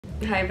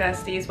Hi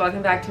besties,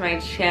 welcome back to my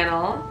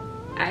channel.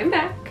 I'm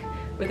back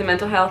with a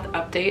mental health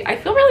update. I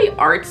feel really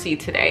artsy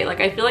today. Like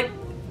I feel like,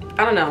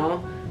 I don't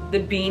know, the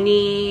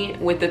beanie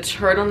with the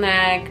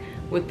turtleneck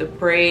with the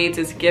braids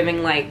is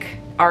giving like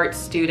art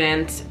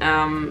student,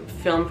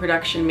 film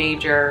production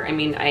major. I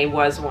mean, I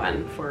was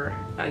one for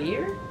a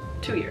year,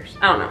 2 years,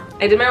 I don't know.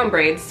 I did my own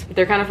braids.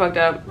 They're kind of fucked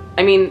up.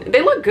 I mean,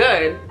 they look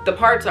good. The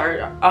parts are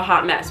a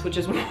hot mess, which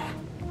is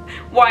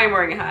why I'm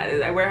wearing a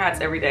hat. I wear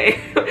hats every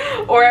day.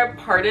 Or I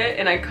part it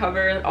and I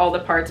cover all the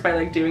parts by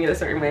like doing it a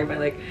certain way, by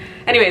like,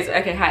 anyways,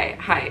 okay,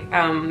 hi,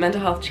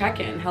 mental health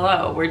check-in.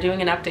 Hello, we're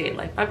doing an update,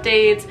 life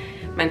updates,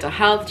 mental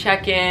health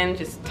check-in,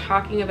 just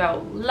talking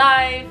about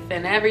life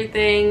and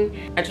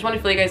everything. I just want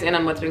to fill you guys in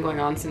on what's been going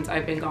on since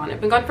I've been gone.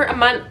 I've been gone for a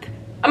month.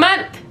 A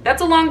month!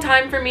 That's a long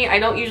time for me. I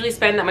don't usually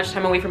spend that much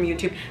time away from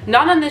YouTube.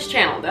 Not on this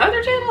channel. The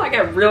other channel, I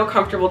get real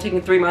comfortable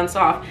taking 3 months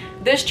off.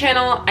 This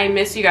channel, I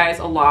miss you guys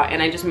a lot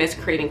and I just miss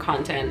creating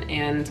content,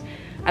 and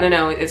I don't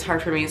know, it's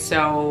hard for me,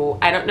 so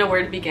I don't know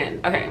where to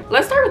begin. Okay,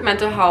 let's start with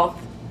mental health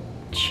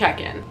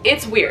check-in.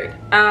 It's weird.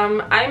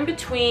 I'm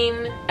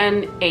between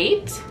an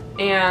 8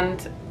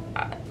 and,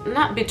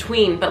 not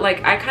between, but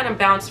like I kind of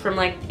bounce from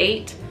like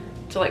 8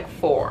 to like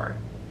 4.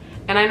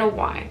 And I know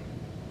why.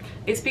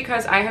 It's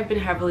because I have been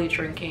heavily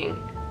drinking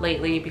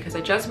lately because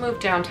I just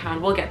moved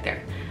downtown. We'll get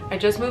there. I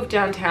just moved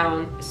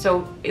downtown,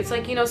 so it's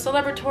like, you know,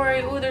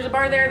 celebratory. Ooh, there's a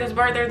bar there, there's a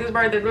bar there, there's a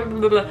bar there, blah, blah,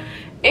 blah, blah.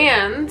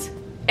 And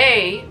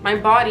A, my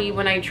body,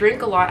 when I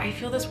drink a lot, I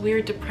feel this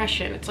weird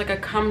depression. It's like a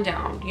come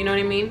down, you know what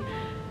I mean?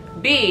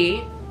 B,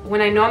 when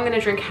I know I'm gonna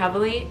drink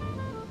heavily,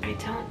 I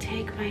don't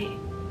take my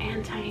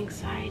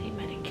anti-anxiety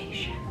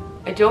medication.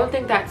 I don't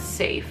think that's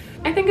safe.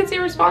 I think it's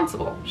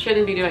irresponsible.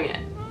 Shouldn't be doing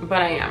it,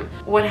 but I am.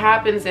 What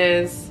happens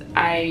is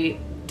I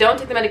don't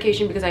take the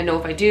medication because I know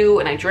if I do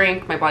and I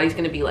drink, my body's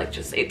gonna be like,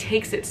 just, it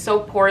takes it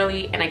so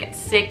poorly and I get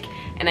sick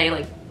and I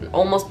like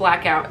almost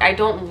black out. I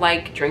don't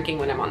like drinking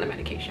when I'm on the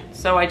medication.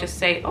 So I just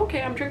say,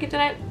 okay, I'm drinking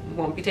tonight,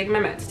 won't be taking my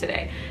meds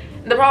today.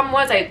 The problem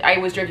was I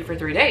was drinking for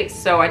 3 days,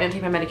 so I didn't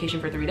take my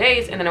medication for 3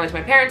 days, and then I went to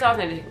my parents' house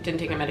and I didn't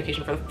take my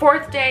medication for the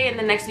 4th day, and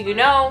the next thing you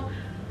know,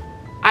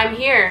 I'm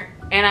here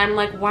and I'm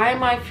like, why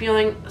am I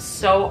feeling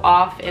so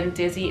off and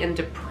dizzy and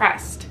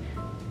depressed?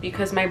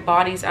 Because my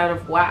body's out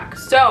of whack.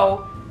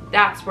 So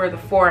that's where the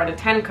 4 out of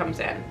 10 comes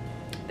in.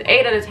 The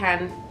 8 out of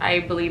 10, I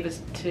believe,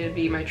 is to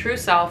be my true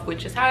self,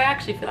 which is how I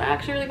actually feel. I'm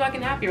actually really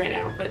fucking happy right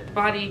now, but the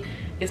body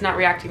is not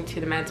reacting to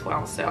the meds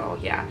well, so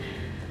yeah.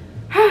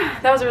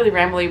 That was a really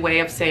rambly way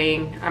of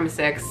saying I'm a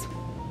 6.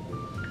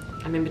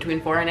 I'm in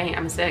between 4 and 8,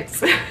 I'm a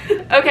 6.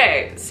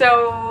 Okay,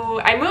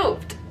 so I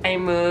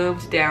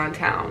moved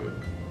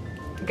downtown.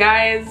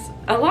 Guys,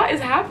 a lot is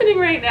happening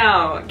right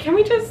now. Can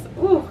we just,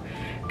 ooh.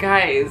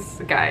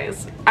 Guys,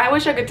 I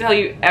wish I could tell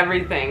you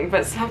everything,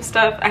 but some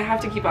stuff I have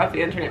to keep off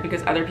the internet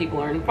because other people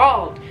are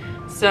involved.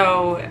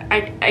 So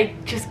I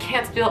just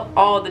can't spill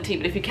all the tea,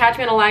 but if you catch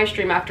me on a live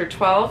stream after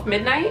 12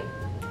 midnight,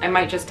 I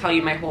might just tell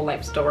you my whole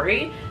life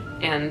story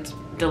and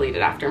delete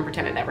it after and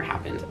pretend it never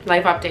happened.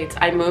 Life updates.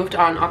 I moved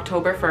on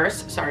November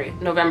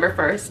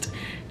 1st.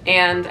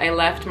 And I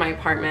left my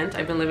apartment.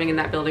 I've been living in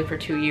that building for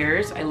 2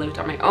 years. I lived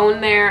on my own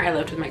there. I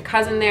lived with my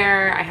cousin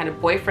there. I had a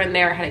boyfriend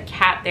there. I had a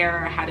cat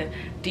there. I had a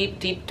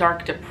deep,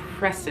 dark,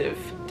 depressive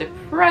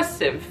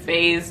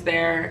phase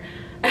there.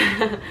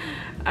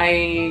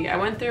 I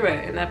went through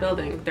it in that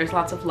building. There's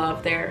lots of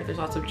love there. There's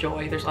lots of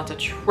joy. There's lots of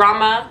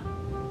trauma.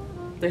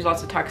 There's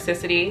lots of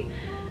toxicity.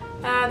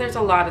 There's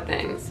a lot of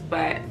things,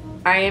 but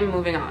I am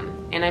moving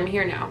on and I'm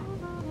here now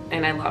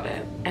and I love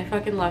it. I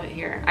fucking love it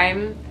here.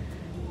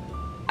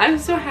 I'm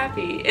so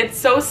happy. It's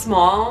so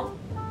small,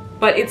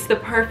 but it's the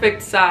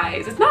perfect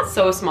size. It's not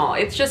so small,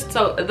 it's just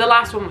so, the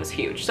last one was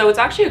huge. So it's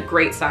actually a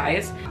great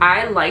size.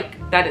 I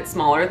like that it's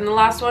smaller than the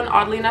last one,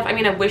 oddly enough. I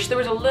mean, I wish there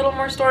was a little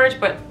more storage,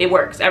 but it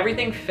works.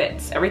 Everything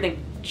fits.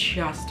 Everything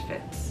just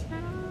fits.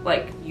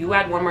 Like, you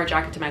add one more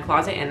jacket to my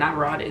closet and that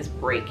rod is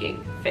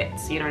breaking.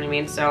 Fits, you know what I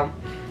mean? So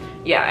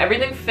yeah,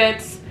 everything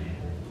fits.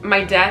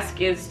 My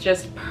desk is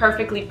just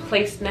perfectly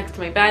placed next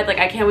to my bed. Like,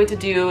 I can't wait to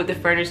do the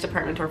furnished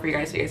apartment tour for you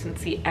guys so you guys can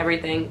see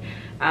everything.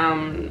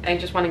 I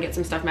just want to get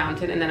some stuff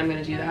mounted and then I'm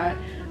gonna do that.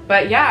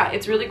 But yeah,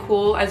 it's really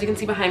cool. As you can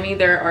see behind me,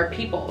 there are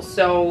people.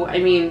 So, I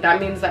mean, that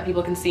means that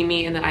people can see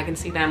me and then I can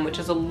see them, which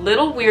is a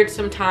little weird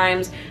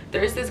sometimes.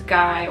 There's this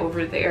guy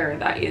over there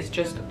that is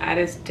just at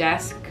his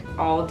desk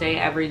all day,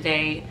 every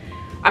day.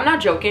 I'm not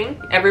joking.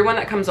 Everyone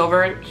that comes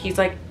over, he's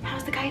like,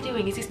 how's the guy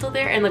doing? Is he still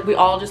there? And like, we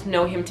all just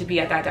know him to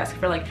be at that desk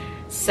for like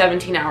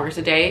 17 hours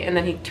a day, and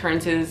then he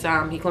turns his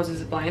he closes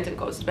his blinds and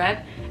goes to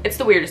bed. It's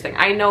the weirdest thing.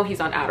 I know he's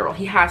on Adderall.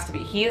 He has to be.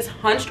 He is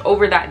hunched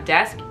over that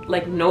desk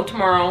like no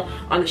tomorrow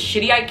on the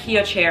shitty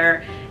IKEA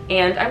chair,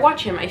 and I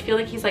watch him. I feel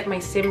like he's like my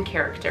sim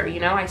character,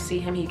 you know? I see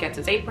him, he gets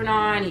his apron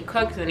on, he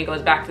cooks, and then he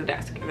goes back to the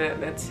desk.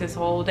 That's his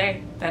whole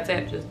day. That's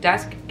it. Just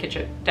desk,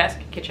 kitchen, desk,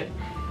 kitchen.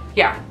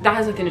 Yeah, that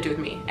has nothing to do with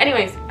me.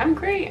 Anyways, I'm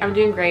great. I'm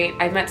doing great.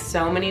 I've met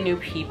so many new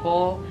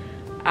people.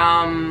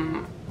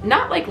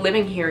 Not like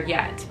living here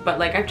yet, but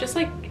like I've just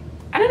like,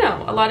 I don't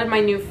know, a lot of my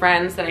new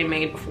friends that I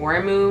made before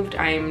I moved,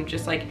 I'm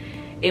just like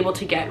able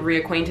to get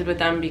reacquainted with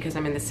them because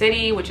I'm in the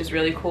city, which is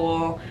really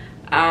cool.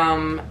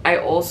 I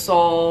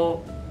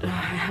also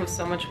have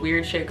so much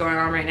weird shit going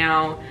on right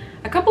now.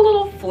 A couple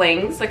little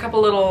flings, a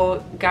couple little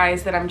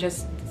guys that I'm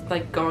just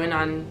like going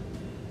on,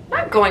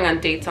 not going on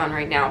dates on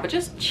right now, but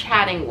just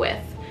chatting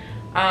with.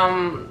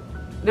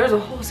 There's a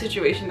whole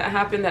situation that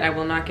happened that I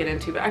will not get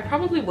into, but I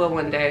probably will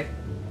one day.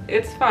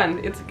 It's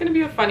fun. It's gonna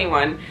be a funny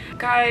one.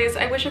 Guys,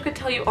 I wish I could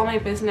tell you all my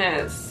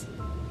business.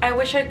 I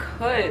wish I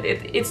could.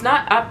 It's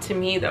not up to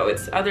me though.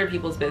 It's other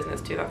people's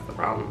business too. That's the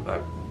problem.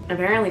 But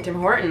apparently Tim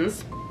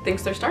Hortons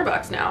thinks they're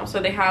Starbucks now. So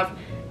they have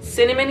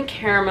cinnamon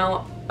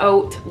caramel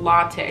oat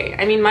latte.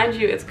 I mean, mind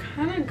you, it's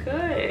kind of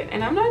good.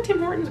 And I'm not a Tim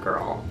Hortons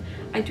girl.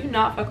 I do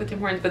not fuck with Tim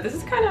Hortons, but this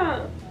is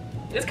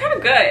it's kind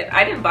of good.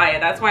 I didn't buy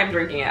it. That's why I'm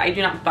drinking it. I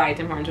do not buy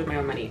Tim Hortons with my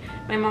own money.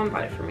 My mom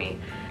bought it for me.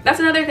 That's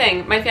another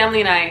thing. My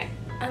family and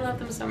I love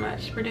them so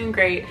much. We're doing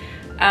great.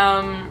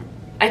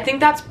 I think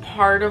that's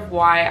part of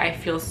why I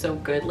feel so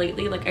good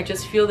lately. Like, I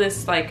just feel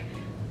this like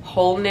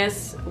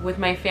wholeness with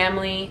my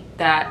family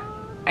that,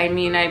 I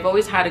mean, I've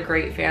always had a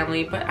great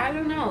family, but I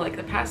don't know, like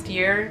the past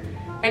year,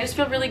 I just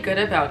feel really good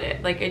about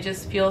it. Like, I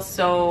just feel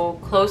so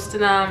close to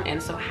them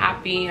and so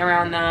happy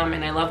around them,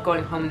 and I love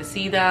going home to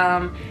see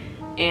them,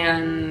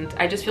 and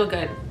I just feel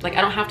good. Like,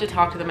 I don't have to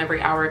talk to them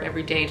every hour of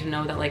every day to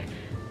know that like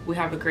we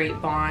have a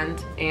great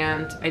bond,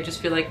 and I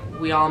just feel like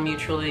we all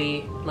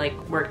mutually like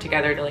work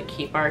together to like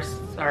keep our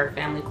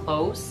family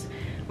close,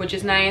 which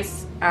is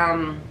nice.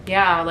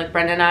 Yeah, like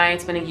Brenda and I,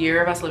 it's been a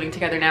year of us living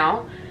together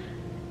now.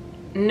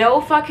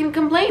 No fucking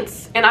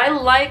complaints, and I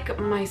like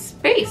my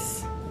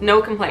space.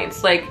 No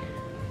complaints. Like,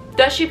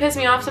 does she piss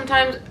me off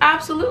sometimes?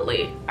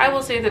 Absolutely. I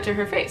will say that to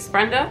her face.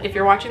 Brenda, if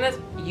you're watching this,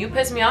 you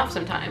piss me off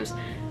sometimes,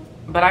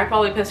 but I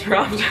probably piss her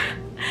off.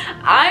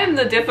 I'm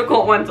the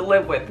difficult one to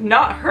live with,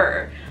 not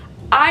her.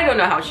 I don't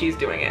know how she's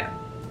doing it.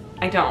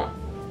 I don't.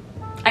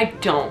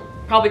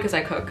 Probably because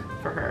I cook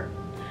for her.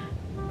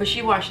 But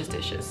she washes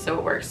dishes, so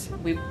it works.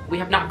 We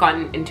have not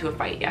gotten into a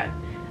fight yet.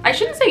 I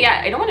shouldn't say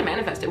yet. I don't want to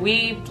manifest it.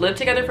 We lived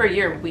together for a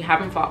year. We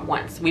haven't fought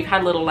once. We've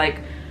had little like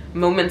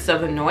moments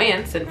of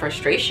annoyance and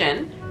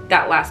frustration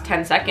that last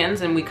 10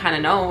 seconds, and we kind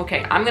of know,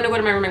 okay, I'm gonna go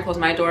to my room and close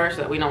my door so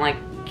that we don't like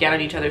get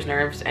on each other's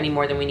nerves any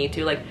more than we need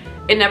to. Like,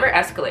 it never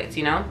escalates,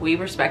 you know? We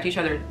respect each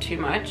other too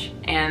much,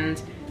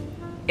 and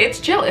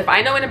it's chill. If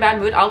I know in a bad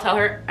mood, I'll tell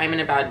her I'm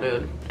in a bad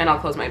mood and I'll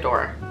close my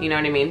door. You know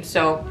what I mean?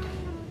 So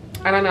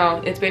I don't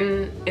know. It's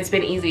been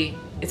easy.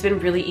 It's been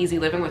really easy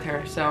living with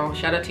her. So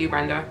shout out to you,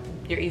 Brenda.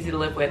 You're easy to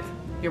live with.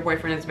 Your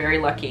boyfriend is very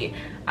lucky.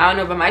 I don't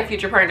know about my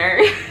future partner.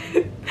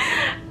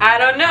 I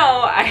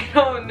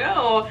don't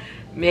know.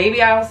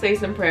 Maybe I'll say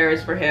some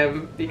prayers for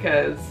him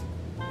because...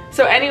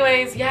 So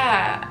anyways,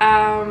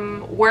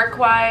 yeah,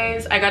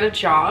 work-wise, I got a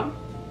job.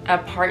 A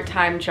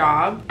part-time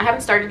job. I haven't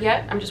started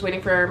yet. I'm just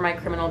waiting for my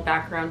criminal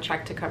background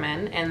check to come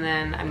in, and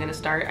then I'm gonna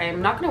start. I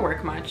am not gonna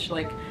work much.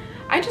 Like,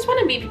 I just want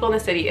to meet people in the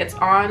city. It's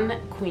on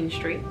Queen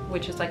Street,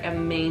 which is like a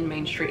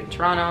main street in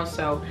Toronto,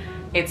 so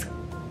it's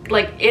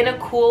like in a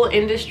cool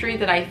industry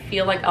that I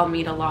feel like I'll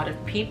meet a lot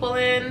of people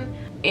in,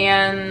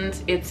 and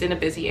it's in a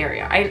busy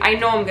area. I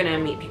know I'm gonna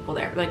meet people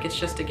there. Like, it's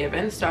just a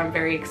given, so I'm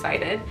very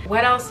excited.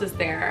 What else is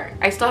there?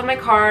 I still have my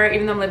car,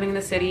 even though I'm living in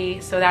the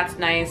city, so that's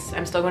nice.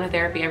 I'm still going to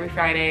therapy every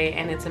Friday,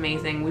 and it's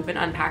amazing. We've been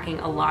unpacking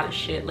a lot of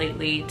shit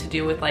lately to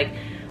do with like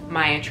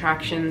my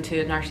attraction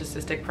to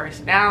narcissistic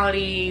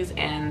personalities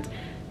and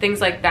things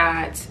like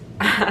that.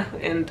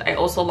 And I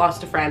also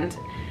lost a friend.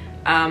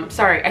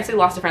 Sorry, I say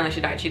lost a friend like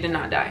she died. She did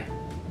not die.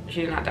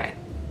 She did not die.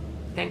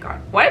 Thank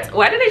God. What?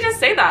 Why did I just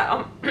say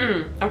that?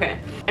 Okay.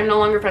 I'm no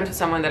longer friends with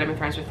someone that I've been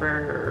friends with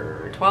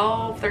for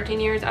 12, 13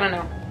 years. I don't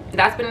know.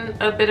 That's been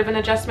a bit of an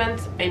adjustment.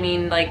 I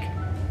mean, like,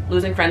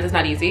 losing friends is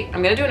not easy.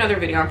 I'm gonna do another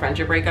video on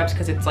friendship breakups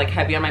because it's like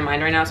heavy on my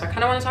mind right now, so I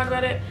kind of want to talk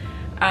about it.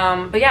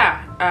 But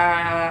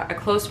yeah, a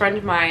close friend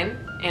of mine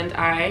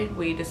and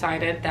we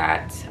decided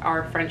that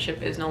our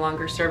friendship is no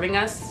longer serving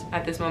us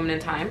at this moment in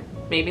time.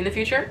 Maybe in the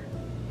future,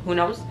 who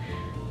knows?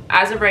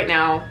 As of right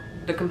now,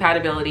 the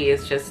compatibility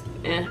is just,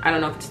 I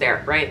don't know if it's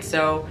there, right?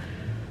 So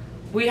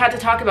we had to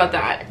talk about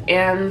that,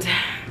 and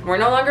we're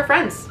no longer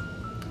friends,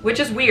 which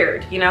is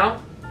weird, you know?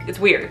 It's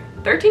weird.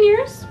 13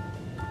 years?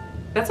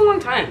 That's a long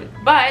time.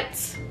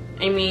 But,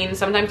 I mean,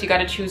 sometimes you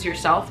gotta choose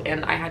yourself,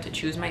 and I had to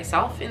choose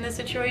myself in this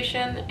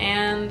situation,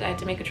 and I had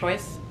to make a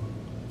choice.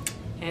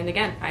 And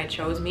again, I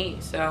chose me.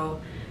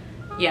 So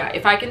yeah,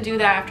 if I can do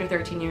that after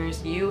 13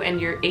 years, you and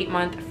your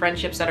 8-month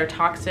friendships that are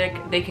toxic,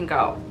 they can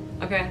go,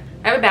 okay?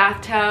 I have a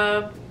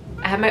bathtub.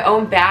 I have my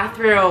own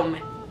bathroom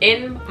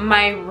in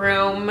my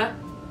room.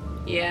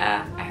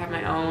 Yeah, I have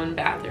my own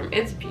bathroom.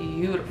 It's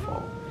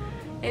beautiful.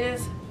 It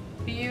is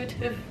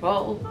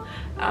beautiful.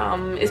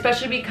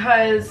 Especially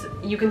because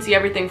you can see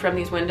everything from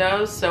these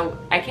windows, so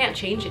I can't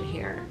change in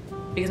here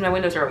because my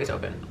windows are always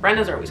open.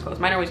 Brenda's are always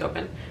closed. Mine are always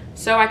open.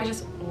 So I can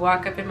just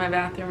walk up in my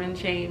bathroom and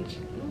change.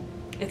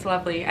 It's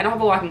lovely. I don't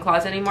have a walk-in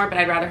closet anymore, but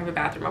I'd rather have a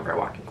bathroom over a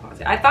walk-in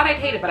closet. I thought I'd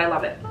hate it, but I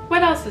love it.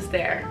 What else is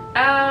there?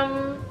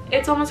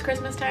 It's almost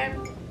Christmas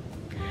time.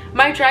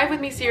 My Drive With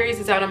Me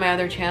series is out on my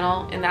other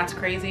channel, and that's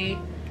crazy.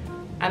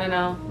 I don't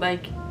know,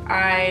 like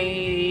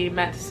I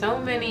met so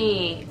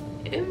many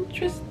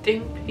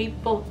interesting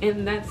people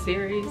in that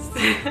series.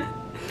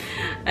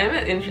 I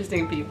met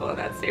interesting people in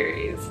that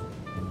series.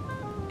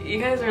 You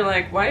guys are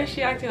like, why is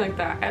she acting like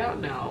that? I don't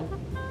know.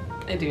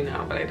 I do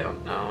know, but I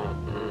don't know.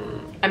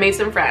 I made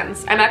some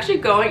friends. I'm actually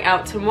going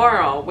out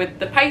tomorrow with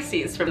the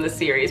Pisces from the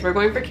series. We're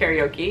going for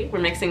karaoke. We're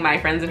mixing my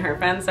friends and her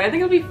friends, so I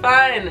think it'll be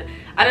fun.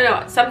 I don't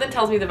know, something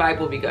tells me the vibe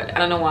will be good. I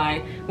don't know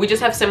why. We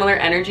just have similar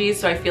energies,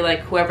 so I feel like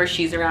whoever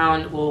she's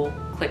around will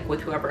click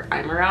with whoever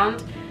I'm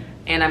around,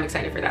 and I'm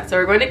excited for that. So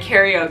we're going to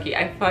karaoke.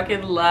 I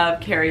fucking love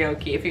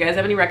karaoke. If you guys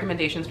have any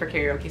recommendations for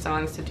karaoke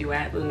songs to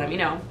duet, let me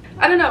know.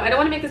 I don't know, I don't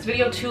want to make this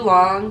video too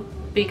long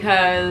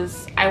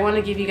because I want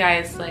to give you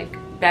guys like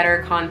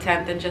better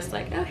content than just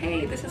like, oh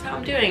hey, this is how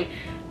I'm doing.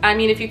 I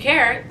mean, if you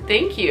care,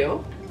 thank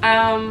you.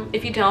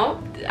 If you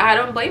don't, I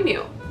don't blame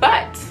you,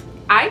 but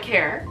I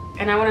care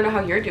and I want to know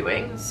how you're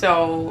doing,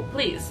 so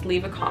please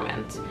leave a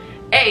comment.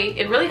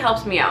 It really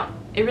helps me out.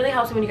 It really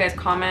helps me when you guys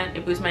comment.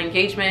 It boosts my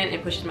engagement,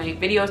 it pushes my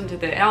videos into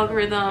the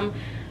algorithm,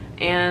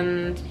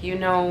 and you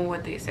know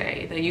what they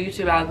say, the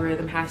YouTube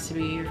algorithm has to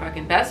be your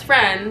fucking best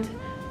friend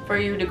for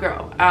you to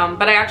grow.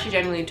 But I actually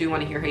genuinely do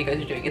want to hear how you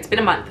guys are doing. It's been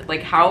a month.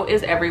 Like, how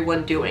is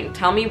everyone doing?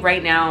 Tell me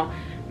right now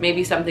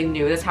maybe something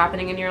new that's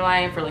happening in your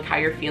life, or like how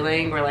you're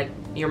feeling, or like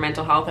your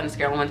mental health on a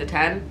scale of 1 to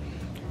 10.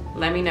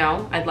 Let me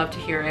know. I'd love to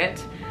hear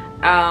it.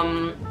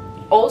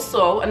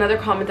 Also, another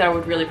comment that I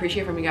would really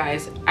appreciate from you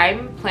guys,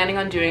 I'm planning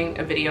on doing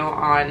a video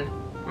on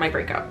my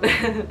breakup.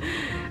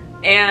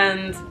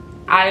 And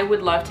I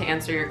would love to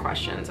answer your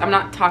questions. I'm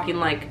not talking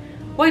like,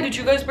 why did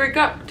you guys break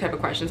up type of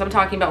questions. I'm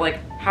talking about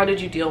like, how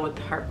did you deal with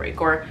the heartbreak,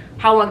 or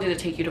how long did it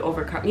take you to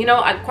overcome, you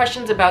know,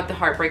 questions about the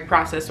heartbreak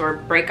process or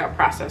breakup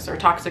process or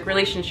toxic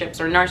relationships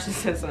or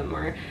narcissism,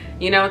 or,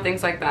 you know,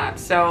 things like that.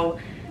 So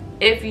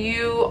if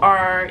you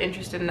are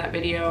interested in that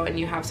video and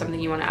you have something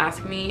you want to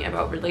ask me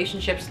about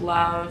relationships,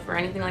 love, or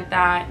anything like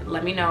that,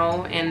 let me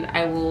know and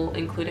I will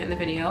include it in the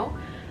video.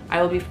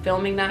 I will be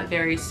filming that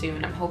very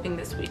soon. I'm hoping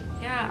this week.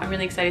 Yeah, I'm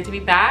really excited to be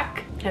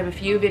back. I have a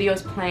few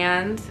videos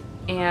planned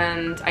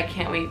and I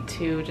can't wait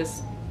to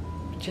just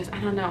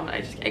I don't know,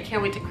 I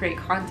can't wait to create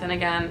content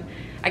again.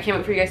 I can't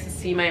wait for you guys to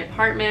see my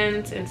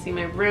apartment and see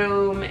my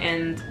room,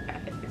 and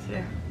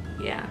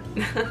yeah.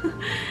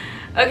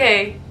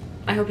 Okay,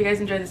 I hope you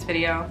guys enjoyed this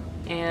video,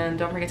 and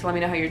don't forget to let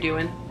me know how you're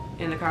doing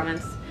in the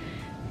comments.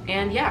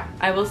 And yeah,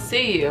 I will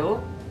see you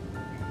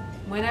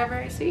whenever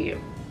I see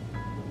you.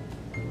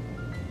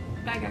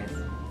 Bye guys.